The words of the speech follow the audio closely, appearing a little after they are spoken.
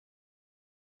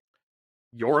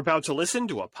You're about to listen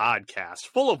to a podcast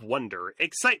full of wonder,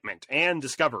 excitement, and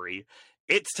discovery.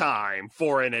 It's time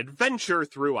for an adventure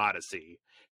through Odyssey.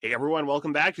 Hey everyone,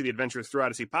 welcome back to the Adventures Through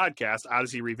Odyssey podcast,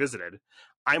 Odyssey Revisited.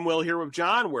 I'm Will here with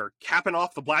John. We're capping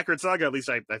off the Blackguard Saga, at least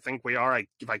I think we are,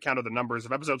 if I counted the numbers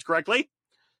of episodes correctly.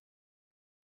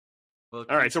 Well,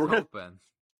 all right, so we're going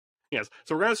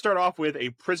to start off with A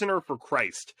Prisoner for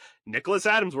Christ. Nicholas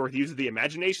Adamsworth uses the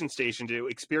Imagination Station to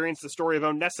experience the story of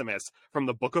Onesimus from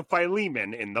the Book of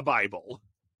Philemon in the Bible.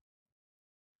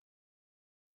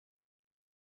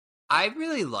 I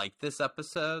really like this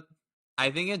episode.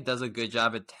 I think it does a good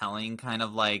job at telling kind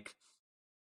of like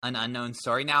an unknown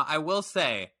story. Now, I will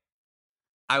say,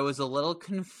 I was a little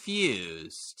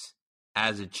confused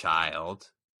as a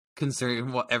child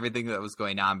concerning everything that was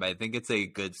going on, but I think it's a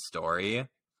good story.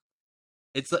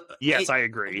 I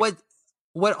agree.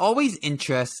 What always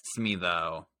interests me,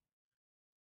 though,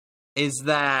 is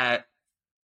that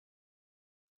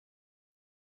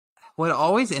what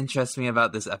always interests me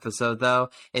about this episode, though,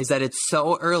 is that it's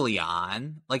so early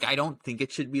on. Like, I don't think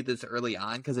it should be this early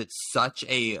on because it's such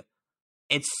a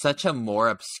more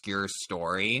obscure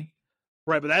story.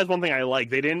 Right, but that is one thing I like.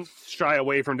 They didn't shy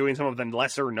away from doing some of the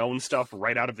lesser known stuff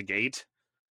right out of the gate.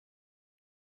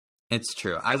 It's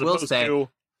true. I will say.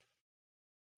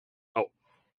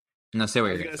 No, say what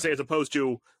you're going to say. As opposed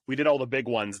to, we did all the big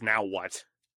ones, now what?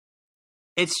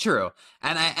 It's true.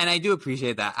 And I do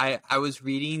appreciate that. I was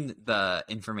reading the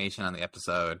information on the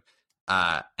episode,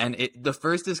 and the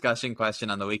first discussion question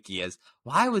on the wiki is,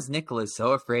 why was Nicholas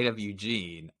so afraid of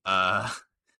Eugene?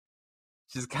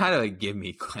 Which is kind of a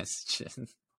gimme question.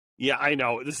 Yeah, I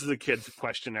know. This is a kid's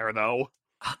questionnaire, though.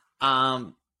 I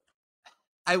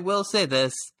will say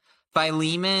this.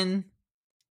 Philemon...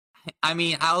 I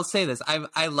mean, I'll say this.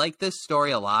 I like this story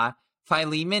a lot.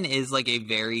 Philemon is like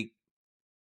it's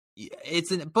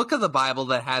a book of the Bible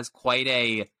that has quite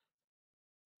a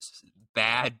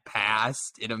bad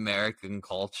past in American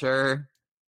culture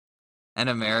and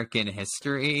American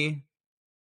history.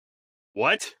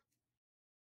 What?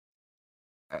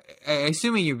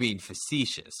 Assuming you're being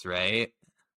facetious, right?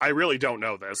 I really don't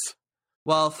know this.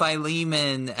 Well,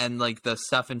 Philemon and like the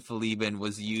stuff in Philemon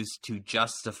was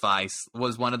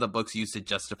one of the books used to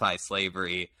justify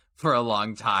slavery for a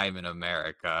long time in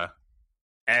America.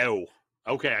 Oh,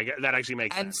 okay, that actually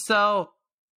makes sense. And so,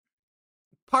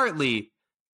 partly,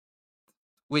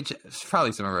 which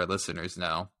probably some of our listeners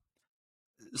know,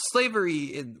 slavery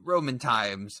in Roman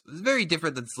times was very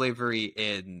different than slavery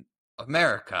in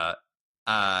America.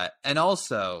 And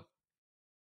also,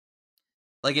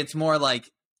 like, it's more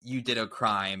like you did a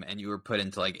crime and you were put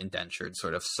into like indentured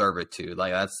sort of servitude.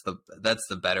 Like that's the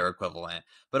better equivalent.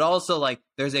 But also like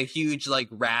there's a huge like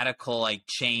radical like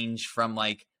change from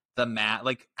like the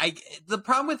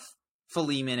problem with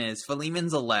Philemon is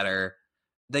Philemon's a letter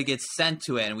that gets sent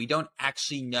to it and we don't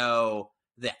actually know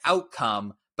the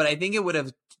outcome, but I think it would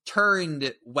have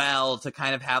turned well to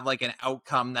kind of have like an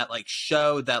outcome that like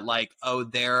showed that like, oh,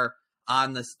 they're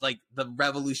on this, like the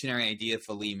revolutionary idea of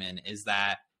Philemon is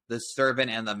that the servant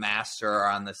and the master are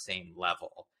on the same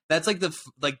level. That's like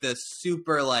the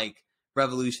super like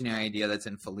revolutionary idea that's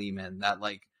in Philemon, that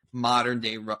like modern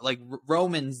day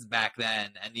Romans back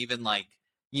then and even like,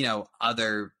 you know,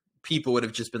 other people would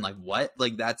have just been like, what?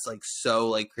 Like that's like so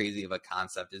like crazy of a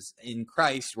concept. Is in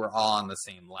Christ we're all on the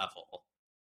same level.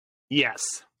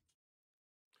 Yes.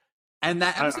 And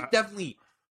that episode definitely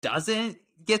doesn't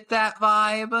get that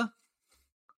vibe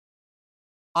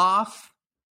off.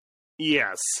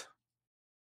 Yes.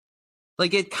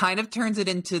 Like, it kind of turns it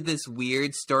into this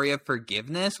weird story of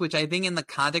forgiveness, which I think in the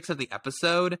context of the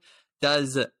episode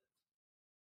does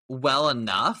well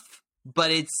enough, but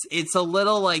it's a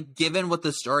little, like, given what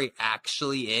the story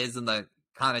actually is and the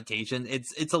connotation,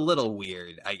 it's a little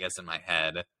weird, I guess, in my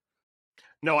head.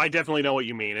 No, I definitely know what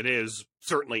you mean. It is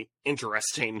certainly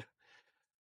interesting.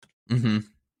 Mm-hmm.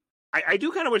 I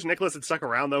do kind of wish Nicholas had stuck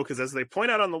around, though, because as they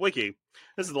point out on the wiki,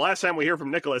 this is the last time we hear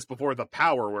from Nicholas before The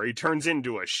Power, where he turns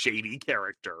into a shady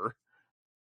character.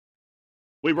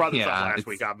 We brought this up last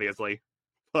week, obviously,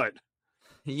 but...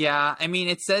 Yeah, I mean,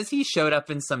 it says he showed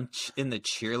up in the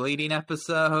cheerleading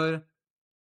episode.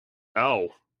 Oh.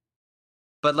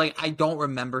 But, like, I don't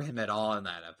remember him at all in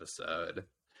that episode.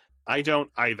 I don't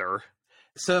either.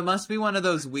 So it must be one of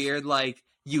those weird, like,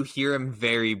 you hear him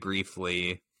very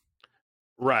briefly.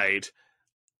 Right.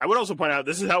 I would also point out,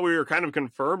 this is how we were kind of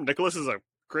confirmed. Nicholas is a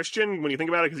Christian, when you think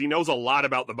about it, because he knows a lot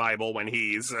about the Bible when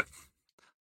he's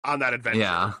on that adventure.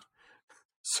 Yeah.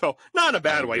 So, not in a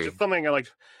bad way, just something I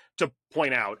like to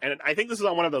point out. And I think this is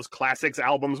on one of those classics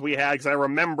albums we had, because I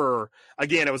remember,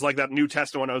 again, it was like that New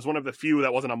Testament. It was one of the few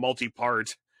that wasn't a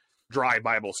multi-part dry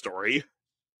Bible story.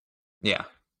 Yeah.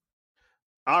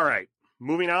 All right,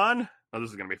 moving on. Oh, this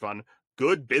is going to be fun.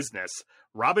 Good business.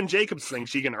 Robin Jacobs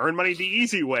thinks she can earn money the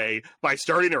easy way by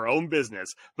starting her own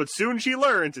business, but soon she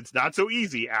learns it's not so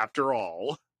easy after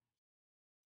all.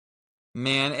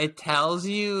 Man, it tells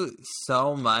you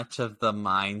so much of the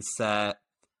mindset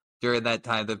during that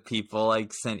time that people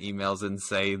like sent emails and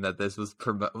saying that this was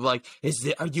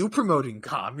are you promoting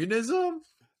communism?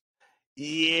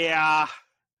 Yeah,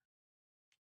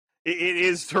 it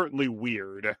is certainly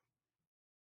weird.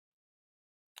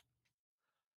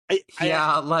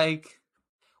 Yeah, like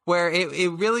where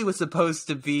it really was supposed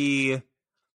to be.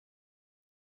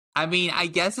 I mean, I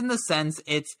guess in the sense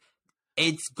it's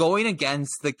going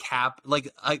against the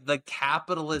the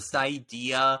capitalist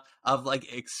idea of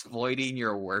like exploiting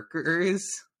your workers.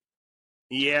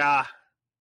 Yeah.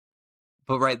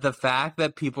 But right, the fact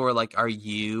that people were like, are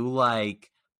you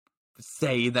like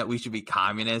saying that we should be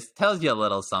communist tells you a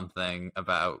little something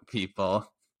about people.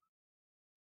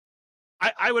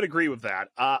 I would agree with that.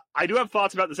 I do have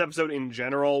thoughts about this episode in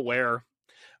general where,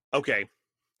 okay,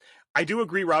 I do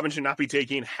agree Robin should not be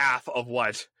taking half of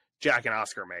what Jack and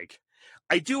Oscar make.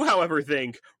 I do, however,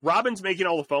 think Robin's making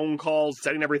all the phone calls,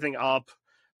 setting everything up,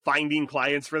 finding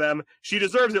clients for them. She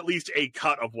deserves at least a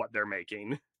cut of what they're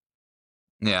making.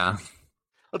 Yeah.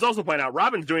 Let's also point out,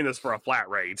 Robin's doing this for a flat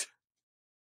rate.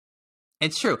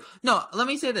 It's true. No, let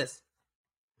me say this.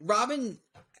 Robin,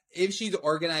 if she's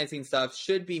organizing stuff,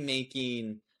 should be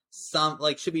making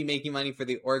money for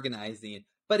the organizing.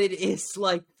 But it is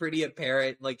like pretty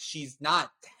apparent, like she's not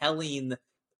telling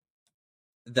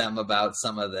them about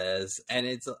some of this.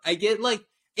 And I get like,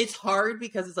 it's hard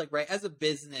because it's like, right, as a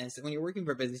business, when you're working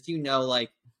for a business, you know,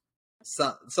 like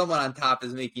someone on top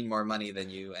is making more money than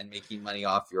you and making money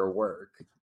off your work.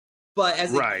 But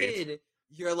as a kid,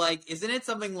 you're like, isn't it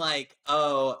something like,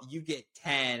 oh, you get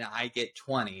 10, I get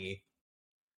 20?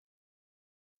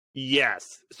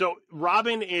 Yes. So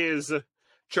Robin is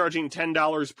charging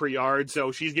 $10 per yard,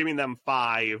 so she's giving them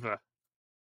 5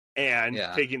 and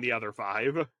taking the other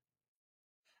 5.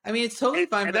 I mean, it's totally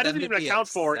fine for them to be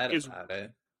upset about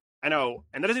it. I know,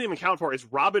 and that doesn't even account for is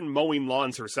Robin mowing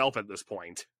lawns herself at this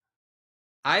point.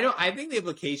 I think the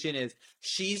implication is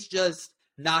she's just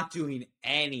not doing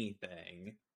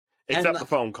anything. Except the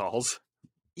phone calls.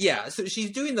 Yeah, so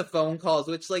she's doing the phone calls,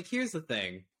 which, like, here's the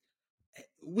thing.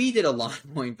 We did a lawn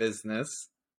mowing business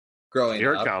growing up.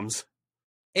 Here it comes.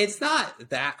 It's not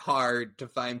that hard to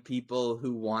find people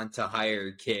who want to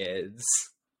hire kids.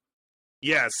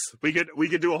 Yes, we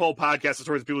could do a whole podcast of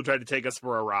stories of people who tried to take us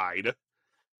for a ride.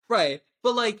 Right,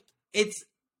 but, like,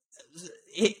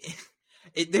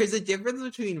 there's a difference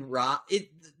between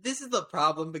this is the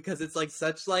problem because it's like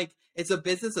such like it's a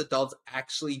business adults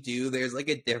actually do. There's like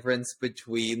a difference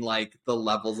between like the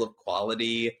levels of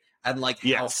quality and like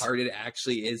how hard it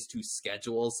actually is to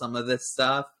schedule some of this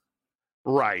stuff.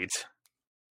 Right.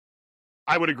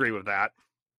 I would agree with that.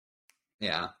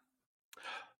 Yeah.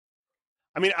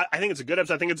 I mean, I think it's a good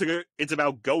episode. I think it's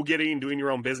about go-getting, doing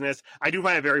your own business. I do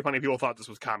find it very funny people thought this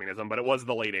was communism, but it was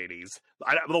the late 80s.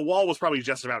 The wall was probably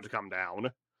just about to come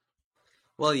down.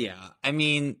 Well, yeah. I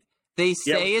mean, they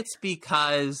say it's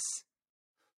because,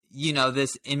 you know,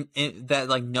 that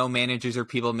like no managers or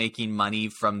people making money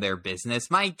from their business.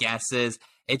 My guess is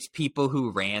it's people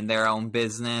who ran their own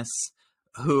business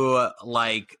who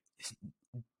like...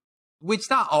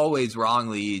 which not always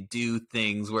wrongly do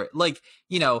things where like,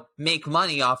 you know, make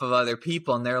money off of other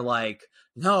people. And they're like,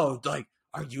 no, like,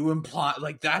 are you implying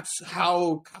like that's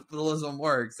how capitalism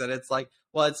works? And it's like,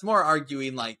 well, it's more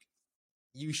arguing like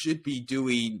you should be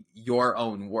doing your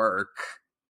own work.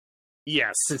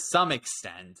 Yes. To some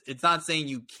extent. It's not saying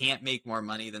you can't make more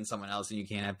money than someone else and you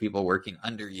can't have people working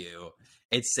under you.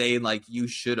 It's saying like you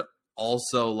should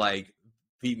also like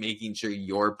be making sure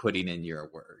you're putting in your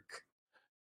work.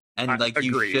 And like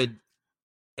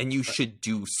you should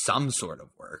do some sort of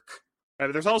work.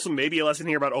 There's also maybe a lesson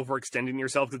here about overextending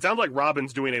yourself. It sounds like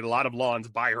Robin's doing a lot of lawns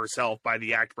by herself by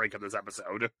the act break of this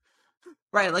episode.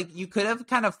 Right, like you could have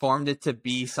kind of formed it to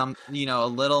be some, you know, a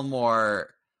little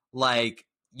more like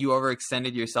you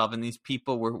overextended yourself and these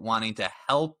people were wanting to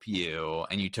help you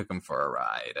and you took them for a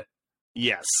ride.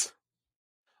 Yes.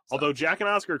 Although Jack and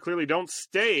Oscar clearly don't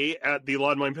stay at the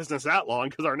lawn mowing business that long,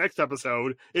 because our next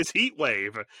episode is Heat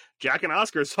Wave. Jack and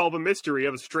Oscar solve a mystery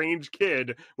of a strange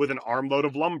kid with an armload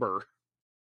of lumber.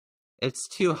 It's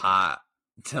too hot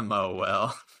to mow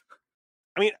well.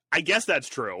 I mean, I guess that's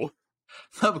true.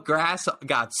 The grass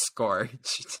got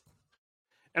scorched.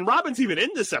 And Robin's even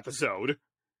in this episode.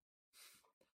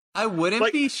 I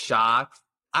wouldn't be shocked.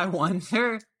 I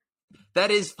wonder... That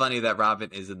is funny that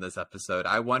Robin is in this episode.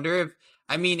 I wonder if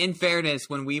I mean, in fairness,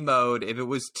 when we mowed, if it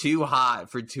was too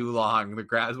hot for too long, the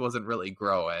grass wasn't really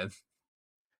growing.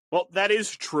 Well, that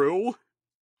is true.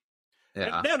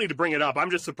 Yeah. They don't need to bring it up.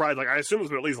 I'm just surprised. Like, I assume it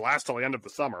would at least last till the end of the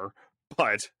summer.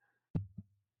 But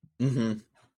Mm-hmm.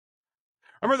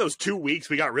 remember those 2 weeks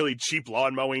we got really cheap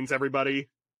lawn mowings, everybody?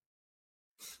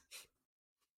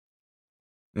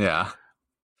 Yeah.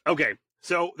 Okay,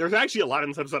 so there's actually a lot in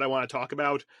this episode I want to talk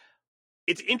about.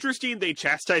 It's interesting they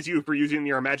chastise you for using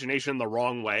your imagination the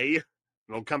wrong way.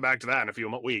 We'll come back to that in a few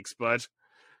weeks, but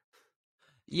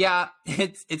yeah,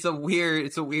 it's a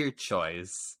weird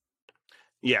choice.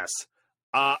 Yes.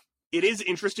 It is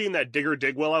interesting that Digger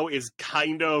Digwillow is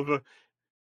kind of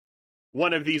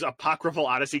one of these apocryphal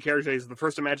Odyssey characters. He's the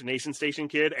first Imagination Station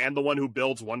kid and the one who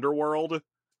builds Wonderworld.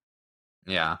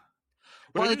 Yeah.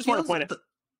 But I just want to point out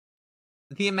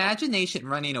the imagination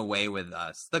running away with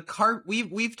us.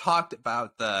 We've talked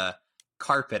about the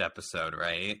carpet episode,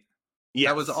 right? Yes.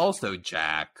 That was also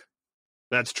Jack.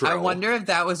 That's true. I wonder if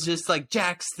that was just like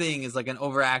Jack's thing is like an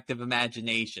overactive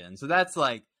imagination. So that's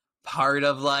like part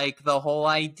of like the whole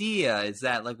idea is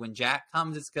that like when Jack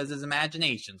comes, it's because his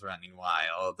imagination's running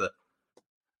wild.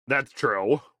 That's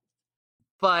true.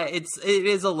 But it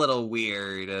is a little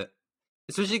weird,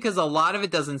 especially because a lot of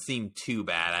it doesn't seem too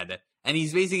bad. And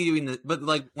he's basically doing but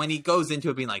like when he goes into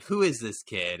it being like, who is this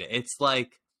kid? It's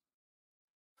like,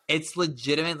 it's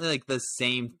legitimately like the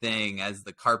same thing as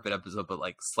the carpet episode, but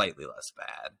like slightly less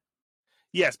bad.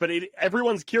 Yes, but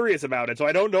everyone's curious about it, so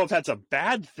I don't know if that's a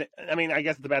bad thing. I mean, I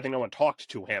guess it's a bad thing no one talked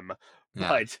to him, Yeah.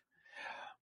 but...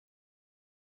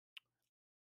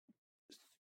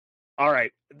 All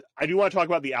right, I do want to talk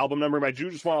about the album number, but I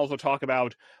do just want to also talk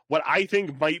about what I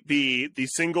think might be the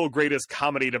single greatest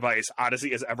comedy device Odyssey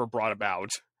has ever brought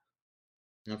about.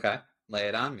 Okay, lay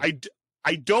it on me.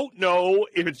 I don't know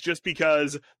if it's just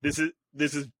because this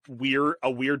is a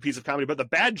weird piece of comedy, but the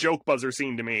bad joke buzzer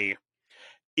scene to me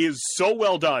is so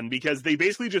well done because they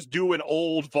basically just do an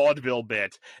old vaudeville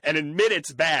bit and admit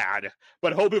it's bad,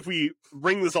 but hope if we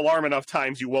ring this alarm enough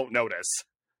times you won't notice.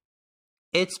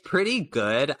 It's pretty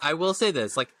good. I will say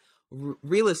this, like,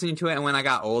 re-listening to it and when I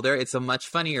got older, it's a much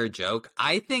funnier joke.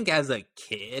 I think as a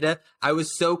kid, I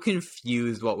was so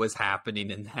confused what was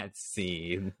happening in that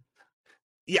scene.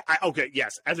 Yeah, okay,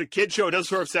 yes. As a kid show, it does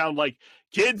sort of sound like,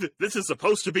 kids, this is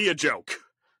supposed to be a joke.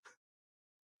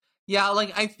 Yeah,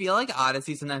 like, I feel like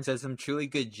Odyssey sometimes has some truly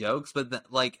good jokes,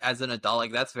 but, like, as an adult,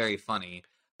 like, that's very funny.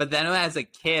 But then as a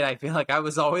kid, I feel like I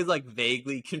was always, like,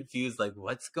 vaguely confused, like,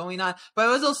 what's going on? But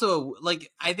I was also,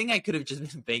 like, I think I could have just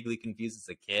been vaguely confused as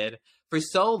a kid. For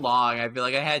so long, I feel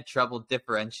like I had trouble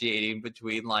differentiating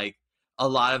between, like, a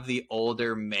lot of the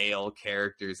older male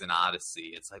characters in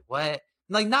Odyssey. It's like, what?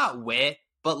 Like, not Wit,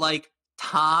 but, like,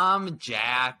 Tom,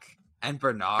 Jack, and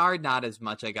Bernard, not as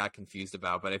much I got confused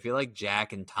about. But I feel like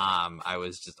Jack and Tom, I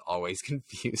was just always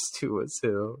confused who was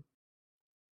who.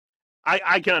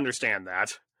 I can understand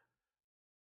that.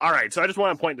 All right, so I just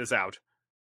want to point this out.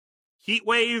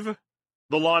 Heatwave,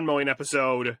 the lawn mowing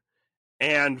episode,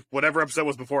 and whatever episode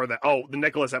was before that, the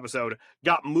Nicholas episode,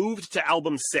 got moved to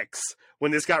album 6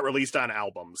 when this got released on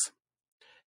albums.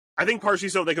 I think partially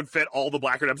so they could fit all the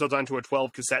Blackguard episodes onto a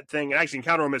 12 cassette thing, and actually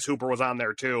Encounter with Miss Hooper was on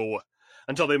there too,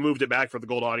 until they moved it back for the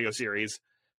Gold Audio series.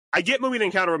 I get moving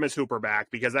Encounter with Miss Hooper back,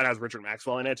 because that has Richard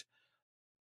Maxwell in it.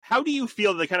 How do you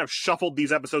feel that they kind of shuffled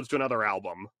these episodes to another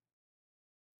album?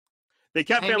 They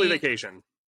kept Family Vacation,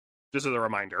 just as a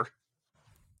reminder.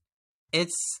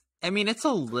 It's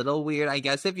a little weird, I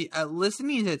guess. If you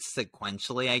listening to it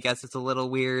sequentially, I guess it's a little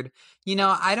weird. You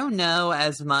know, I don't know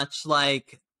as much,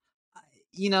 like,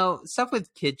 you know, stuff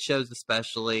with kid shows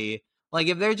especially. Like,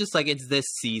 if they're just like, it's this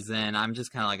season, I'm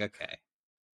just kind of like, okay.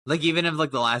 Like, even if,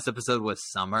 like, the last episode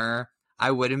was summer,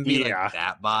 I wouldn't be, like,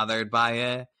 that bothered by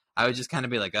it. I would just kind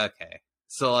of be like, okay.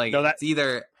 So, like, it's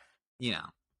either, you know.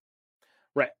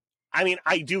 Right. I mean,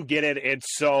 I do get it.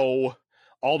 It's so...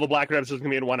 all the Blackguard episodes can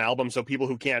be in one album, so people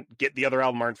who can't get the other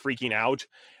album aren't freaking out.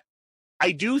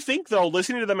 I do think, though,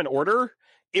 listening to them in order,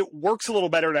 it works a little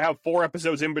better to have 4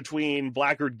 episodes in between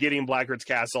Blackguard getting Blackguard's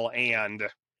Castle and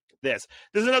this.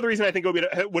 This is another reason I think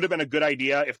it would have been a good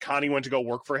idea if Connie went to go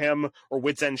work for him, or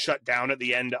Wits End shut down at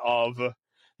the end of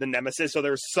the Nemesis, so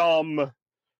there's some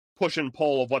push and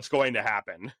pull of what's going to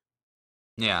happen.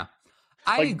 Yeah.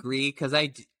 I agree, because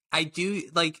I do,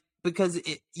 like... because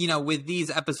it, you know, with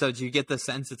these episodes, you get the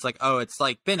sense it's like, oh, it's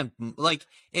like been like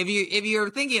if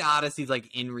you're thinking Odyssey's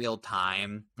like in real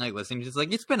time, like listening, just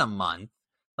like it's been a month.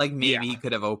 Like maybe he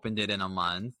could have opened it in a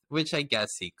month, which I guess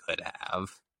he could have.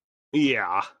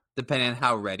 Yeah, depending on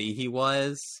how ready he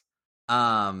was.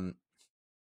 But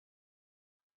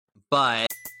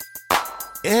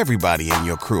Everybody in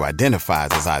your crew identifies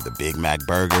as either Big Mac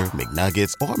Burger,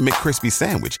 McNuggets, or McCrispy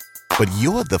Sandwich. But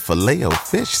you're the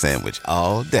Filet-O-Fish Sandwich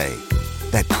all day.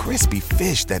 That crispy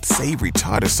fish, that savory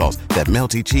tartar sauce, that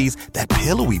melty cheese, that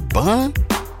pillowy bun.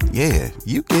 Yeah,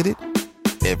 you get it.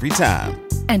 Every time.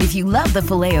 And if you love the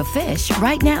Filet-O-Fish,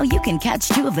 right now you can catch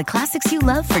two of the classics you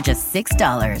love for just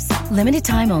 $6. Limited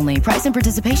time only. Price and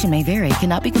participation may vary.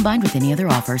 Cannot be combined with any other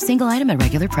offer. Single item at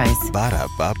regular price.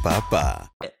 Ba-da-ba-ba-ba.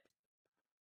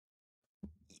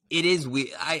 It is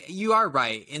weird. You are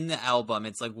right. In the album,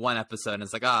 it's like one episode, and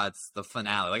it's like, oh, it's the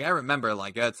finale. Like I remember,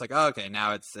 like it's like, oh, okay,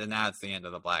 now it's the end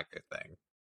of the Blackguard thing.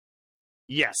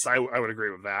 Yes, I would agree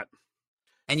with that.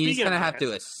 And you just kind of have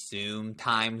to assume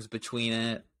times between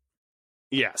it.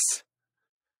 Yes,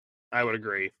 I would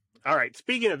agree. All right,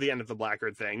 speaking of the end of the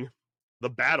Blackguard thing, The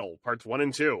Battle, parts 1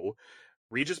 and 2.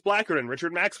 Regis Blackguard and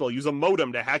Richard Maxwell use a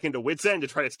modem to hack into Wits End to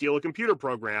try to steal a computer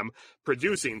program,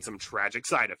 producing some tragic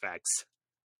side effects.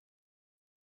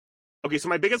 Okay, so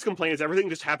my biggest complaint is everything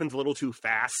just happens a little too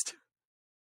fast.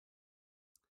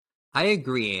 I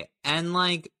agree. And,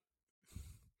 like,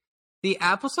 the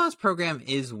applesauce program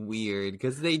is weird,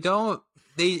 because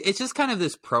it's just kind of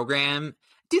this program.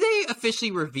 Do they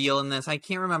officially reveal in this? I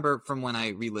can't remember from when I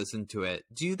re-listened to it.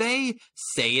 Do they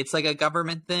say it's like a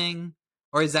government thing?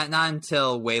 Or is that not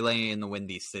until Waylay in the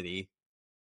Windy City?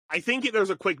 I think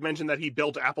there's a quick mention that he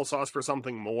built applesauce for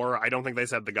something more. I don't think they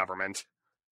said the government.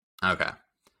 Okay.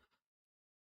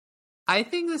 I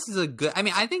think this is a good... I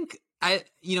mean,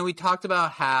 we talked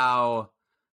about how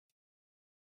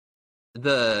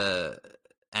the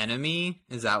enemy,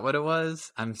 is that what it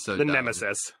was? I'm so The dumb.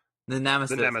 Nemesis. The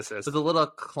Nemesis. The Nemesis. Was a little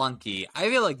clunky. I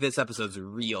feel like this episode's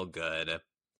real good.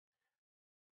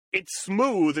 It's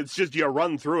smooth, it's just you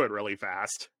run through it really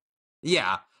fast.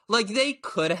 Yeah. Like, they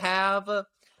could have...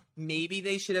 Maybe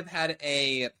they should have had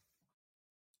a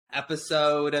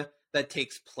episode that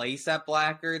takes place at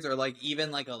Blackguard's, or like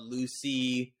even like a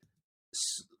Lucy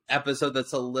episode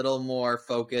that's a little more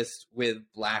focused with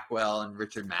Blackwell and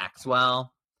Richard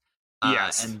Maxwell.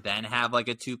 Yes. And then have like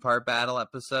a 2-part battle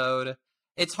episode.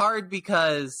 It's hard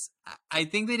because I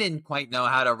think they didn't quite know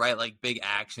how to write like big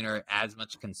action or as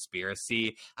much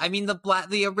conspiracy. I mean,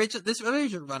 this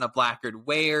original run of Blackguard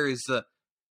wears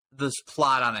this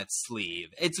plot on its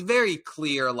sleeve. It's very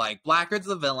clear, like, Blackguard's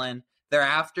the villain. They're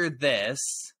after this.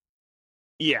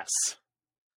 Yes.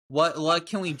 What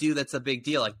can we do that's a big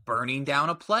deal? Like burning down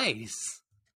a place.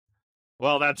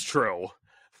 Well, that's true.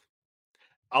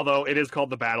 Although it is called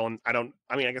The Battle, and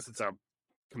I guess it's a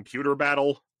computer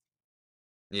battle.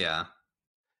 Yeah.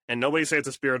 And nobody say it's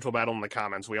a spiritual battle in the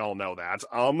comments. We all know that.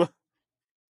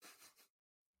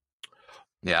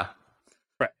 Yeah.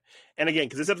 Right. And again,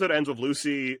 because this episode ends with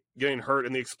Lucy getting hurt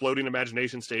in the exploding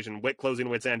imagination station, Wit closing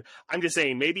Wit's End. I'm just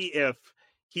saying, maybe if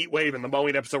Heatwave and the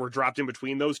mowing episode were dropped in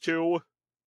between those two.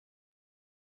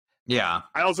 Yeah.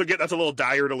 I also get that's a little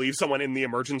dire to leave someone in the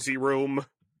emergency room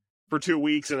for 2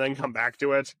 weeks and then come back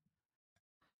to it.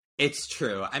 It's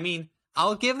true. I mean,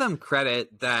 I'll give them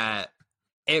credit that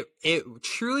it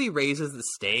truly raises the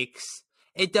stakes.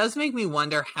 It does make me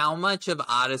wonder how much of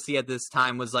Odyssey at this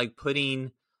time was like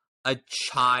putting a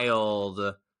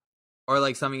child or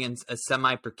like something in a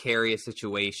semi-precarious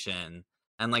situation,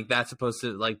 and like that's supposed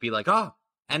to like be like, oh,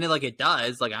 and it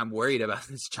does, like I'm worried about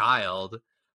this child,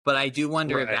 but I do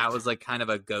wonder if that was like kind of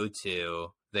a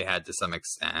go-to they had to some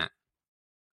extent.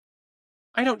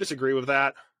 I don't disagree with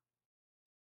that.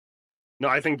 No,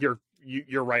 I think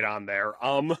you're right on there.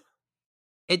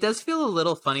 It does feel a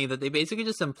little funny that they basically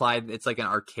just implied it's like an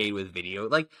arcade with video.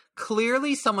 Like,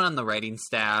 clearly someone on the writing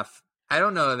staff, I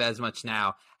don't know as much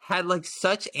now, had like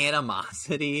such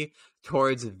animosity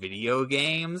towards video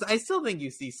games. I still think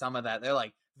you see some of that. They're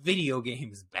like, video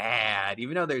games bad,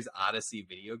 even though there's Odyssey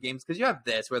video games. Because you have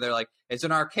this where they're like, it's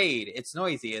an arcade, it's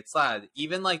noisy, it's loud.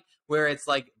 Even like where it's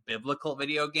like biblical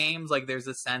video games, like there's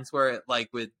a sense where it, like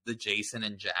with the Jason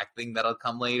and Jack thing that'll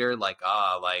come later, like,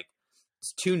 like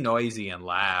it's too noisy and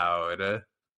loud.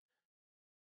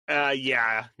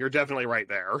 Yeah, you're definitely right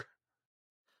there.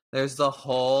 There's the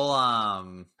whole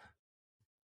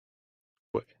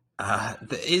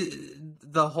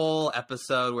the whole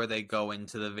episode where they go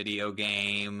into the video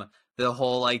game. The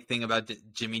whole like thing about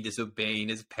Jimmy disobeying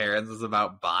his parents was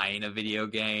about buying a video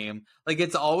game. Like,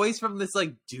 it's always from this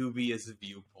like dubious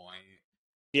viewpoint.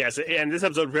 Yes, and this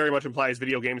episode very much implies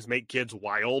video games make kids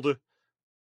wild.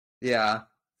 Yeah.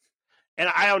 And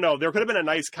I don't know, there could have been a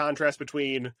nice contrast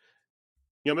between,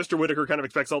 Mr. Whitaker kind of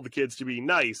expects all the kids to be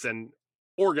nice and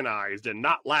organized and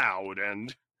not loud,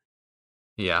 and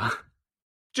yeah,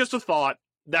 just a thought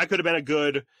that could have been a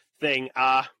good thing.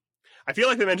 I feel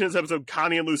like they mentioned in this episode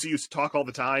Connie and Lucy used to talk all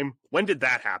the time. When did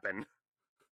that happen?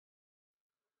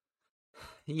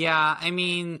 Yeah, I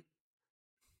mean,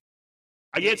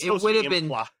 I guess it would have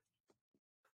been.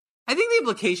 I think the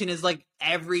implication is like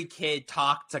every kid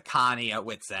talked to Connie at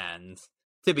wit's end.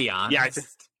 To be honest,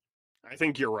 Yeah, I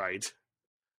think you're right.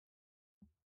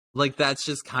 Like that's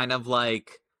just kind of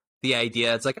like the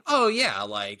idea. It's like, oh yeah,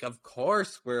 like of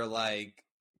course we're like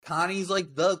Connie's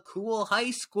like the cool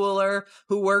high schooler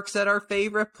who works at our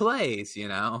favorite place, you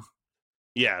know?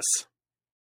 Yes.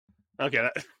 Okay,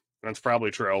 that's probably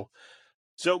true.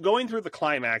 So going through the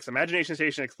climax, Imagination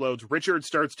Station explodes. Richard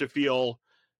starts to feel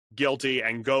guilty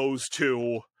and goes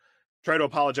to try to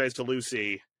apologize to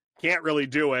Lucy. Can't really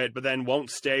do it, but then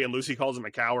won't stay, and Lucy calls him a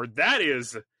coward. That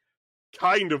is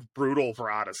kind of brutal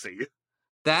for Odyssey.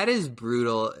 That is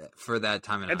brutal for that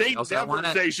time. And they never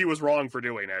say she was wrong for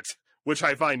doing it, which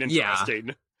I find interesting.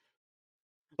 Yeah.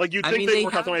 Like, you'd think they'd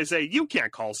work out the way to say, you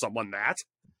can't call someone that.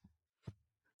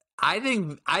 I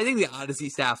think the Odyssey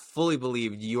staff fully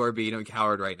believed you are being a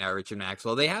coward right now, Richard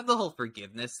Maxwell. They have the whole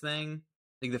forgiveness thing,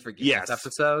 like the forgiveness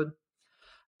episode.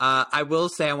 I will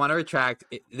say, I want to retract.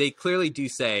 They clearly do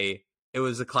say it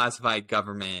was a classified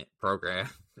government program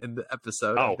in the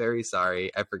episode. Oh. I'm very sorry.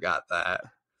 I forgot that.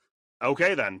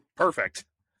 Okay, then. Perfect.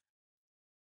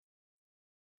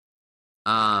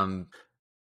 Yeah,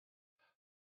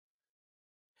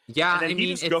 I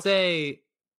mean, it's a...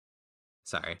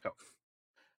 Sorry. Oh.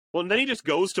 Well, and then he just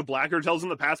goes to Blackguard, tells him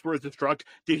the password is destruct.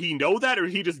 Did he know that, or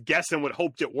did he just guess and would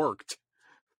hoped it worked?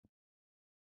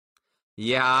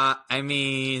 Yeah, I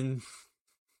mean...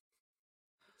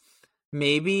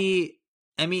 Maybe...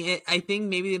 I mean, I think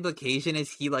maybe the implication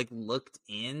is he, like, looked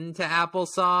into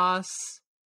applesauce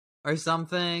or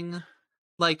something.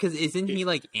 Like, because isn't he,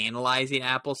 like, analyzing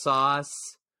applesauce?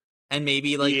 And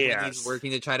maybe, like, when he's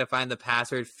working to try to find the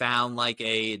password, found, like,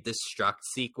 a destruct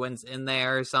sequence in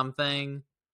there or something?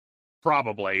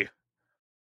 Probably.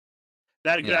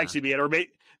 That could actually be it. Or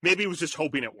maybe he was just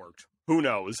hoping it worked. Who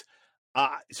knows?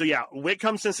 So yeah, Whit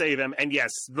comes to save him, and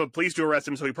yes, the police do arrest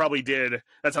him, so he probably did.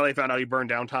 That's how they found out he burned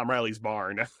down Tom Riley's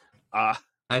barn.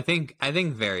 I think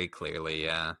very clearly,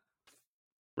 yeah.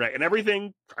 Right, and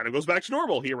everything kind of goes back to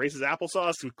normal. He erases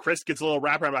applesauce. Chris gets a little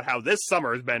wraparound about how this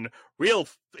summer has been real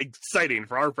exciting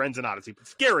for our friends in Odyssey, but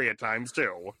scary at times,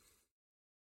 too.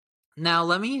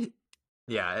 Now,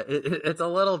 it's a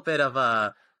little bit of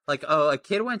a, like, oh, a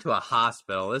kid went to a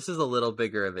hospital. This is a little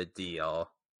bigger of a deal.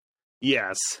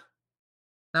 Yes.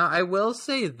 Now, I will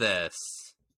say this.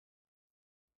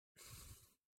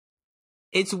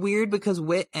 It's weird because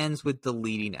Whit ends with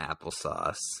deleting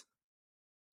applesauce.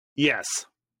 Yes.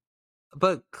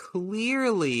 But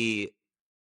clearly,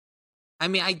 I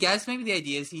mean, I guess maybe the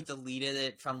idea is he deleted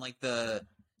it from, like, the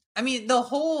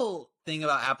whole thing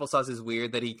about applesauce is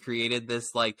weird that he created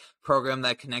this, like, program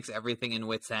that connects everything in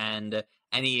Whit's End,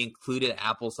 and he included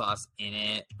applesauce in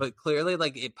it. But clearly,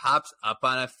 like, it pops up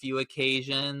on a few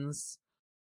occasions.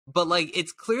 But, like,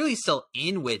 it's clearly still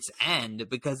in Whit's End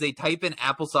because they type in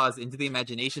applesauce into the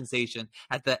Imagination Station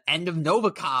at the end of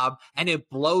Novicob and it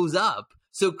blows up.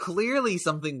 So clearly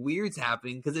something weird's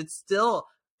happening because it's still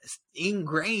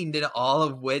ingrained in all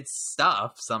of Whit's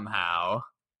stuff somehow.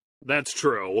 That's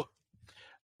true.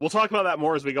 We'll talk about that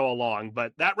more as we go along,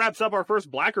 but that wraps up our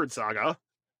first Blackguard saga.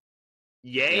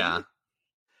 Yay. Yeah.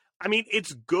 I mean,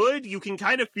 it's good. You can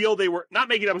kind of feel they were not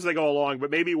making up as they go along,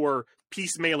 but maybe we're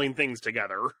piecemealing things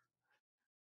together.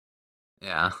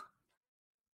 Yeah.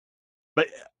 But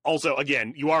also,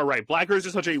 again, you are right. Blackguard is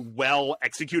just such a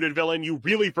well-executed villain. You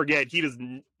really forget he does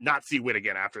not see Whit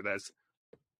again after this.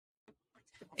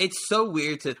 It's so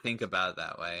weird to think about it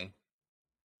that way.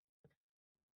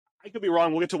 I could be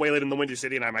wrong. We'll get to Waylon in the Windy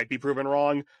City, and I might be proven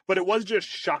wrong. But it was just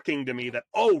shocking to me that,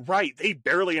 oh, right, they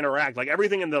barely interact. Like,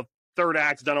 everything in the third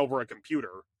act's done over a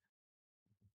computer.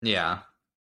 Yeah.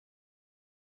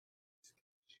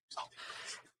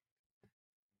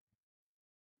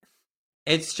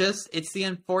 It's the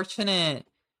unfortunate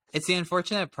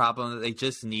problem that they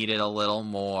just needed a little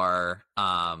more,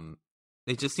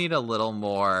 they just need a little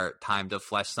more time to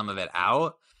flesh some of it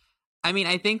out. I mean,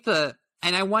 I think and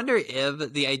I wonder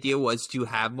if the idea was to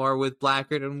have more with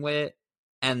Blackguard and Whit,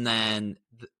 and then,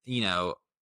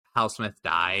 Hal Smith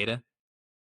died.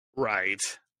 Right.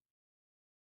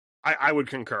 I would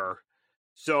concur.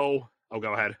 So,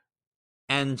 go ahead.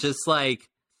 And just like,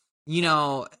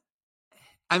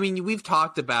 I mean, we've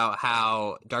talked about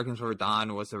how Darkness Before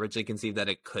Dawn was originally conceived that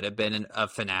it could have been a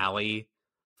finale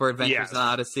for Adventures in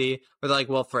Odyssey. But like,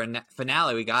 well, for a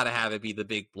finale, we got to have it be the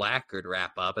big Blackguard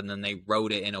wrap up. And then they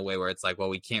wrote it in a way where it's like, well,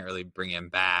 we can't really bring him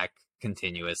back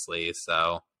continuously.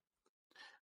 So.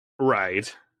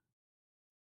 Right.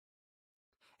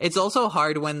 It's also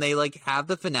hard when they like have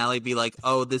the finale be like,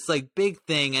 oh, this like big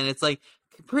thing, and it's like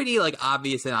pretty like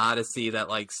obvious in Odyssey that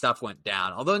like stuff went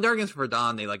down. Although in Darkness Before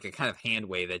Dawn, they like kind of hand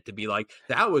wave it to be like,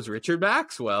 that was Richard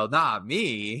Maxwell, not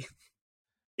me.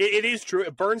 It is true.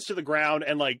 It burns to the ground,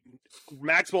 and like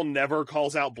Maxwell never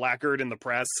calls out Blackguard in the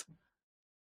press.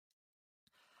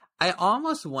 I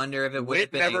almost wonder if it would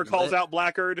have been never calls out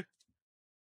Blackguard.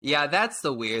 Yeah, that's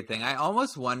the weird thing. I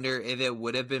almost wonder if it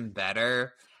would have been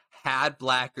better had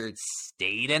Blackguard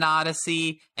stayed in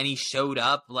Odyssey and he showed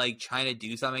up like trying to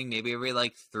do something maybe every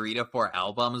like 3 to 4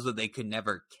 albums, but they could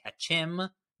never catch him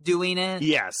doing it.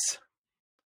 Yes.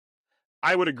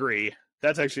 I would agree.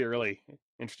 That's actually a really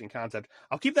interesting concept.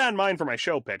 I'll keep that in mind for my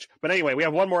show pitch. But anyway, we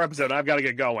have one more episode and I've got to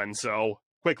get going, so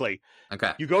quickly.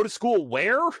 Okay. You go to school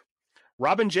where?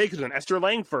 Robin Jacobs and Esther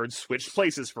Langford switched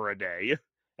places for a day.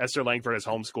 Esther Langford is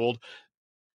homeschooled.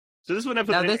 So this was an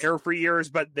episode that didn't air for years,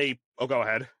 but they... Oh, go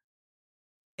ahead.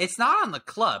 It's not on the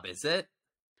club, is it?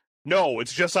 No,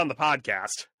 it's just on the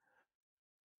podcast.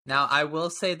 Now, I will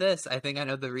say this. I think I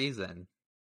know the reason.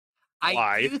 Why?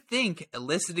 I do think,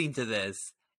 listening to this,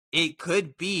 it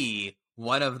could be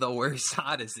one of the worst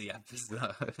Odyssey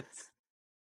episodes.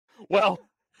 Well,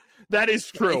 that is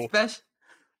true.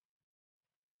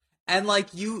 And,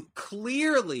 like, you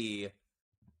clearly...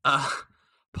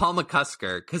 Paul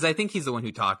McCusker, because I think he's the one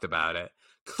who talked about it,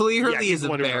 clearly is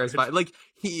embarrassed by it. Like,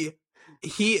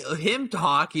 him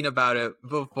talking about it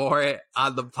before it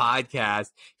on the podcast,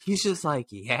 he's just like,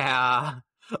 yeah.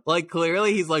 Like,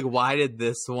 clearly he's like, why did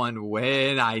this one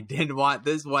win? I didn't want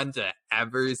this one to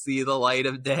ever see the light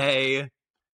of day.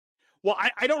 Well,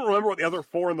 I don't remember what the other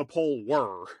 4 in the poll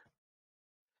were.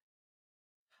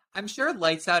 I'm sure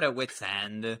Lights Out at Wit's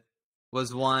End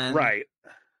was one. Right.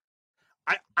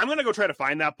 I'm going to go try to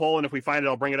find that poll, and if we find it,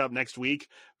 I'll bring it up next week.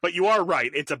 But you are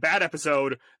right. It's a bad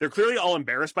episode. They're clearly all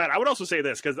embarrassed by it. I would also say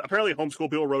this, because apparently homeschool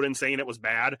people wrote in saying it was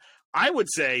bad. I would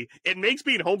say it makes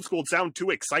being homeschooled sound too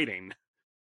exciting.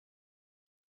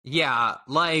 Yeah,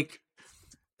 like...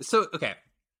 So, okay.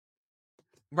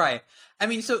 Right. I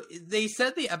mean, so they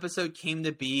said the episode came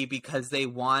to be because they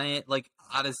wanted, like,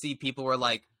 Odyssey people were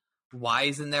like, why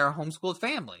isn't there a homeschooled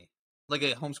family? Like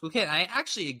a homeschool kid. And I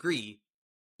actually agree.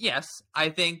 Yes, I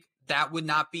think that would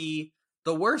not be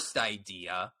the worst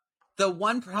idea. The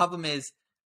one problem is,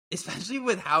 especially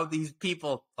with how these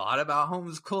people thought about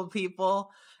homeschooled people,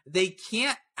 they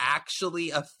can't actually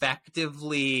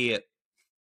effectively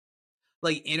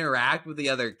like interact with the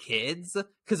other kids,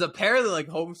 because apparently like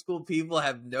homeschooled people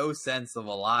have no sense of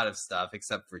a lot of stuff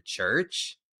except for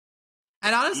church.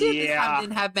 And honestly, this time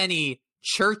didn't have many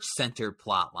church-centered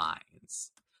plot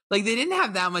lines. Like, they didn't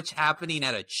have that much happening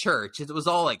at a church. It was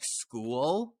all, like,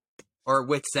 school or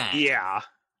Wit's End. Yeah.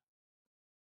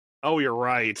 Oh, you're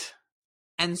right.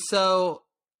 And so,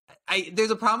 there's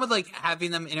a problem with, like,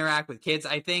 having them interact with kids.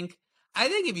 I think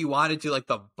if you wanted to, like,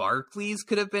 the Barkleys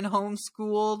could have been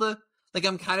homeschooled. Like,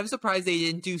 I'm kind of surprised they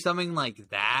didn't do something like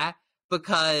that,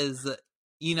 because,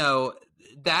 you know,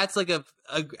 that's, like,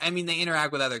 I mean, they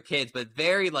interact with other kids, but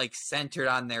very, like, centered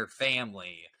on their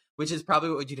family. Which is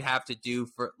probably what you'd have to do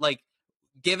for, like,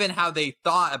 given how they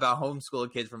thought about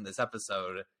homeschool kids from this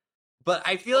episode. But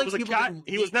I feel like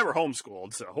he was never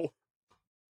homeschooled, so.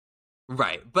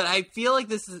 Right. But I feel like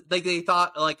this is, like, they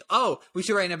thought, like, oh, we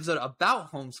should write an episode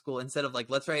about homeschool instead of,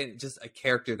 like, let's write just a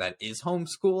character that is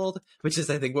homeschooled, which is,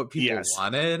 I think, what people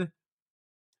wanted.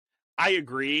 I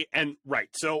agree. And, right.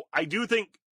 So I do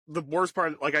think the worst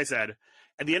part, like I said,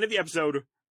 at the end of the episode,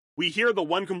 we hear the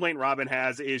one complaint Robin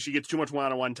has is she gets too much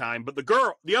one-on-one time, but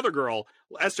the other girl,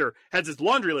 Esther, has this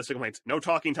laundry list of complaints. No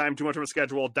talking time, too much of a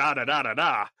schedule,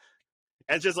 da-da-da-da-da.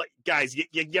 And it's just like, guys, you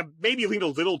maybe lean a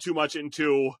little too much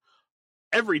into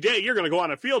every day you're going to go on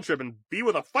a field trip and be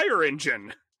with a fire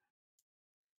engine.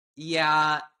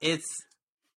 Yeah,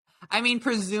 I mean,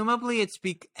 presumably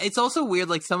it's also weird,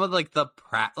 like, some of, like,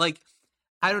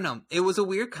 I don't know. It was a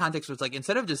weird context where it's like,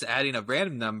 instead of just adding up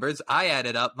random numbers, I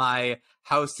added up my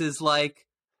house's like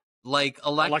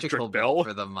electrical bill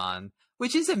for the month,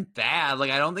 which isn't bad.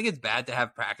 Like, I don't think it's bad to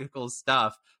have practical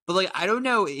stuff, but like, I don't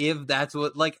know if that's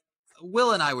what, like,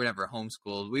 Will and I were never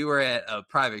homeschooled. We were at a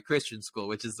private Christian school,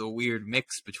 which is a weird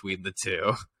mix between the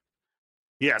two.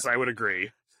 Yes, I would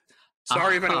agree.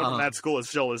 Sorry if anyone from that school is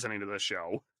still listening to this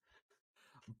show.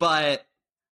 But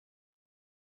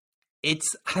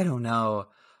I don't know,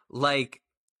 like,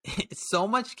 so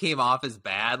much came off as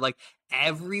bad. Like,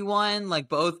 everyone, like,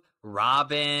 both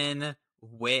Robin,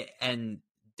 Whit, and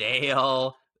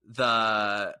Dale,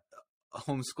 the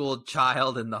homeschooled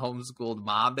child and the homeschooled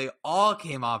mom, they all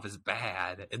came off as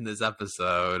bad in this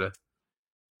episode.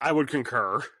 I would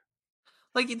concur.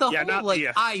 Like the whole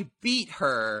I beat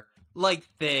her like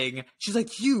thing. She's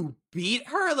like, you beat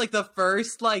her? Like the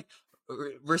first like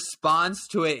response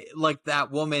to it, like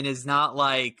that woman is not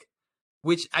like,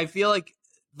 which I feel like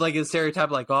a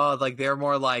stereotype, like, oh, like they're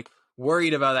more like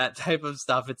worried about that type of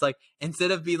stuff. It's like,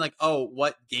 instead of being like, oh,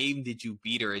 what game did you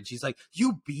beat her? And she's like,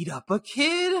 you beat up a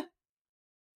kid?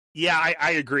 Yeah,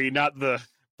 I agree. Not the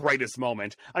brightest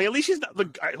moment. I mean, at least she's not, the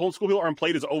homeschool people aren't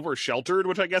played as over-sheltered,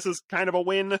 which I guess is kind of a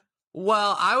win.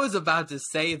 Well, I was about to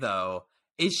say, though,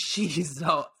 is she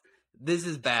so... This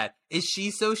is bad. Is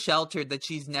she so sheltered that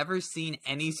she's never seen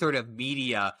any sort of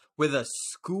media with a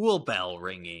school bell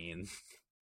ringing?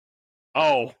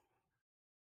 Oh.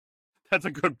 That's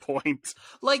a good point.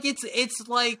 Like, it's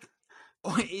like...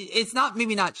 It's not,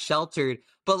 maybe not sheltered,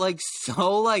 but like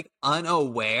so like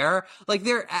unaware. Like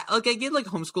they're like, I get like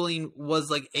homeschooling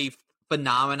was like a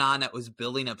phenomenon that was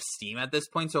building up steam at this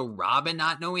point, so Robin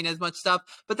not knowing as much stuff,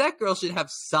 but that girl should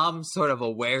have some sort of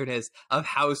awareness of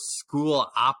how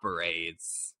school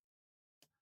operates.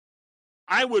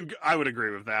 I would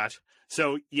agree with that.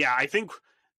 So yeah, I think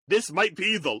this might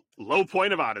be the low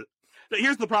point about it.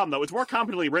 Here's the problem, though. It's more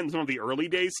competently written than some of the early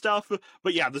days stuff.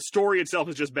 But yeah, the story itself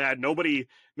is just bad. Nobody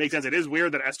makes sense. It is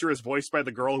weird that Esther is voiced by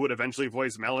the girl who would eventually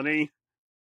voice Melanie.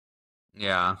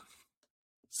 Yeah.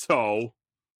 So,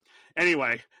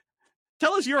 anyway,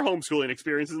 tell us your homeschooling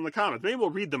experiences in the comments. Maybe we'll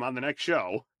read them on the next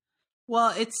show.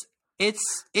 Well, it's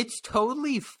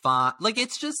totally fun. Like,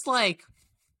 it's just like,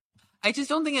 I just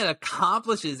don't think it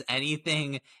accomplishes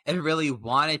anything it really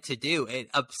wanted to do.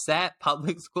 It upset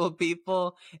public school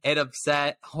people. It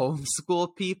upset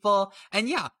homeschool people. And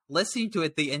yeah, listening to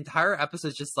it, the entire episode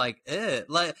is just like,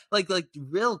 like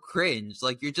real cringe.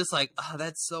 Like, you're just like, oh,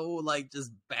 that's so like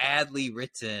just badly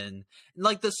written. And,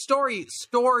 like the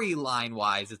storyline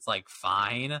wise, it's like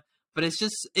fine, but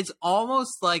it's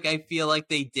almost like I feel like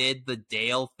they did the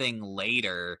Dale thing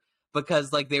later.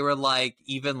 Because, like, they were, like,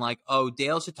 even, like, oh,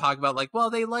 Dale should talk about, like, well,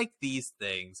 they like these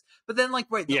things. But then, like,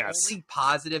 right, the only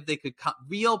positive they could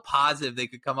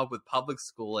come up with public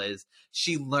school is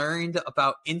she learned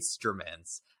about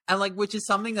instruments. And, like, which is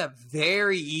something that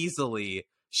very easily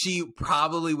she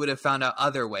probably would have found out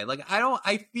other way. Like,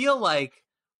 I feel like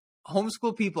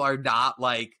homeschool people are not,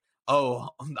 like, oh,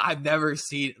 I've never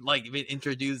been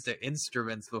introduced to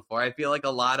instruments before. I feel like a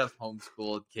lot of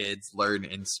homeschooled kids learn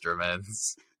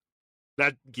instruments.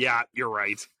 Yeah, you're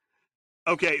right.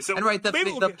 Okay, so... And right,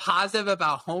 the positive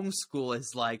about homeschool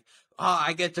is like, oh,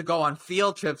 I get to go on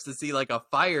field trips to see, like, a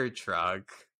fire truck.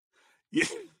 Yeah.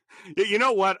 You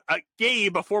know what?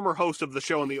 Gabe, a former host of the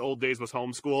show in the old days, was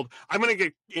homeschooled. I'm going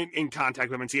to get in contact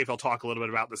with him and see if he'll talk a little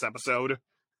bit about this episode.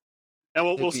 And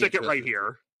we'll stick it right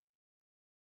here.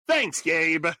 Thanks,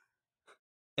 Gabe!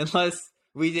 Unless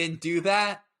we didn't do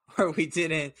that... Or we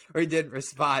didn't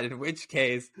respond, in which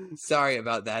case, sorry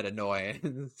about that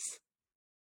annoyance.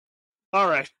 All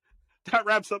right. That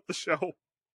wraps up the show.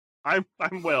 I'm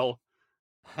Will.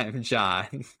 I'm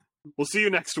John. We'll see you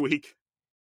next week.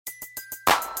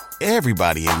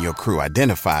 Everybody in your crew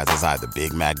identifies as either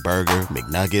Big Mac Burger,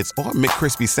 McNuggets, or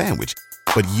McCrispy Sandwich.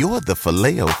 But you're the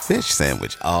Filet-O-Fish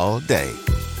Sandwich all day.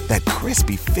 That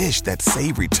crispy fish, that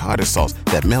savory tartar sauce,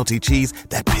 that melty cheese,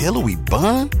 that pillowy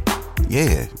bun...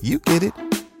 Yeah, you get it.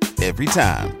 Every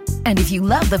time. And if you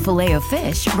love the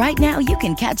Filet-O-Fish, right now you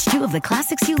can catch two of the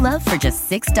classics you love for just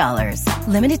 $6.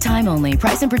 Limited time only.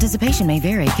 Price and participation may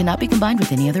vary. Cannot be combined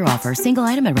with any other offer. Single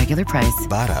item at regular price.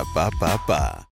 Ba-da-ba-ba-ba.